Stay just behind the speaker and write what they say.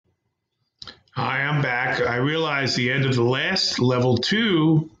Hi, I'm back. I realized the end of the last level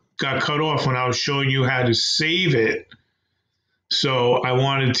 2 got cut off when I was showing you how to save it. So I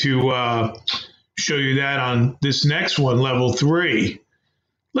wanted to show you that on this next one, level 3.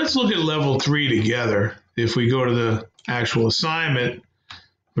 Let's look at level 3 together. If we go to the actual assignment,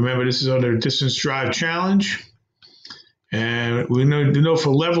 remember this is under Distance Drive Challenge. And we know for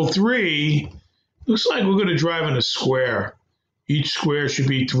level 3, looks like we're going to drive in a square. Each square should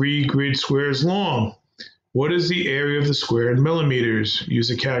be 3 grid squares long. What is the area of the square in millimeters? Use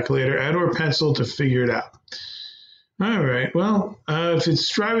a calculator and or pencil to figure it out. All right, well, if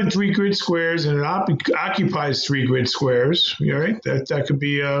it's driving 3 grid squares and it occupies 3 grid squares, all right, that could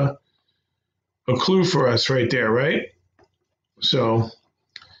be a clue for us right there, right? So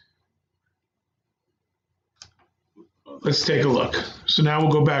let's take a look. So now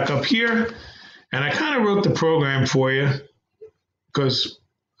we'll go back up here, and I kind of wrote the program for you because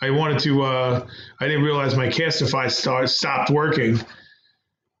I wanted to, I didn't realize my Castify stopped working.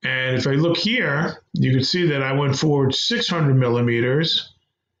 And if I look here, you can see that I went forward 600 millimeters.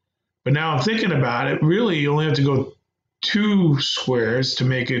 But now I'm thinking about it, really you only have to go 2 squares to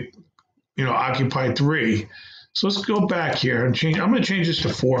make it, occupy 3. So let's go back here and change. I'm going to change this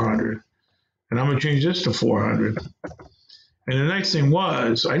to 400. And I'm going to change this to 400. And the nice thing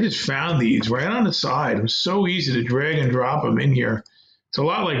was, I just found these right on the side. It was so easy to drag and drop them in here. It's a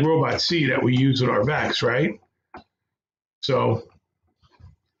lot like Robot C that we use with our VEX, right? So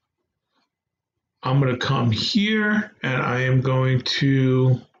I'm going to come here, and I am going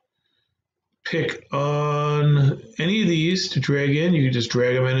to pick on any of these to drag in. You can just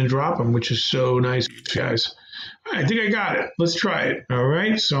drag them in and drop them, which is so nice, guys. All right, I think I got it. Let's try it. All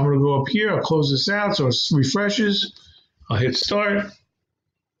right, so I'm going to go up here. I'll close this out so it refreshes. I'll hit start.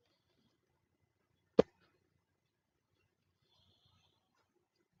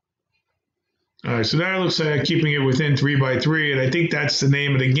 All right, so now it looks like I'm keeping it within 3 by 3, and I think that's the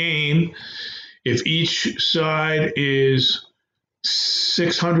name of the game. If each side is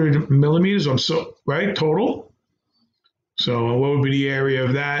 600 millimeters, right, total. So what would be the area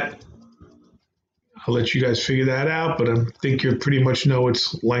of that? I'll let you guys figure that out, but I think you pretty much know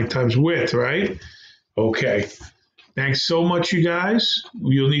it's length times width, right? Okay. Thanks so much, you guys.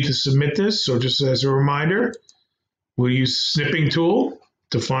 You'll need to submit this. So just as a reminder, we'll use the snipping tool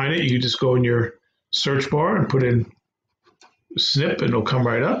to find it. You can just go in your search bar and put in snip, and it'll come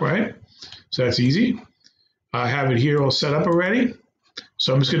right up, right? So that's easy. I have it here all set up already.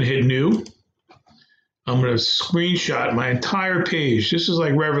 So I'm just going to hit new. I'm going to screenshot my entire page. This is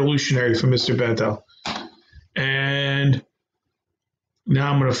like revolutionary for Mr. Bento. And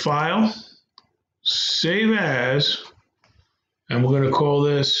now I'm going to file, save as, and we're going to call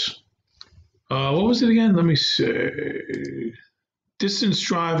this, what was it again? Let me see. Distance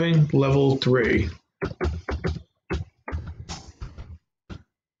Driving Level 3.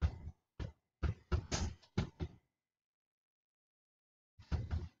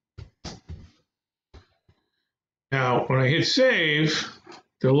 Now, when I hit save,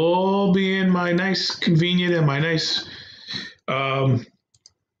 they'll all be in my nice, convenient, and my nice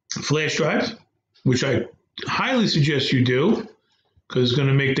flash drive, which I highly suggest you do, because it's going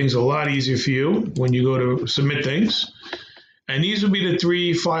to make things a lot easier for you when you go to submit things. And these will be the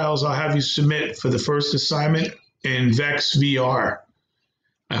 3 files I'll have you submit for the first assignment in VEX VR.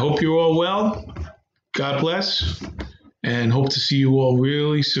 I hope you're all well. God bless, and hope to see you all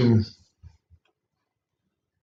really soon.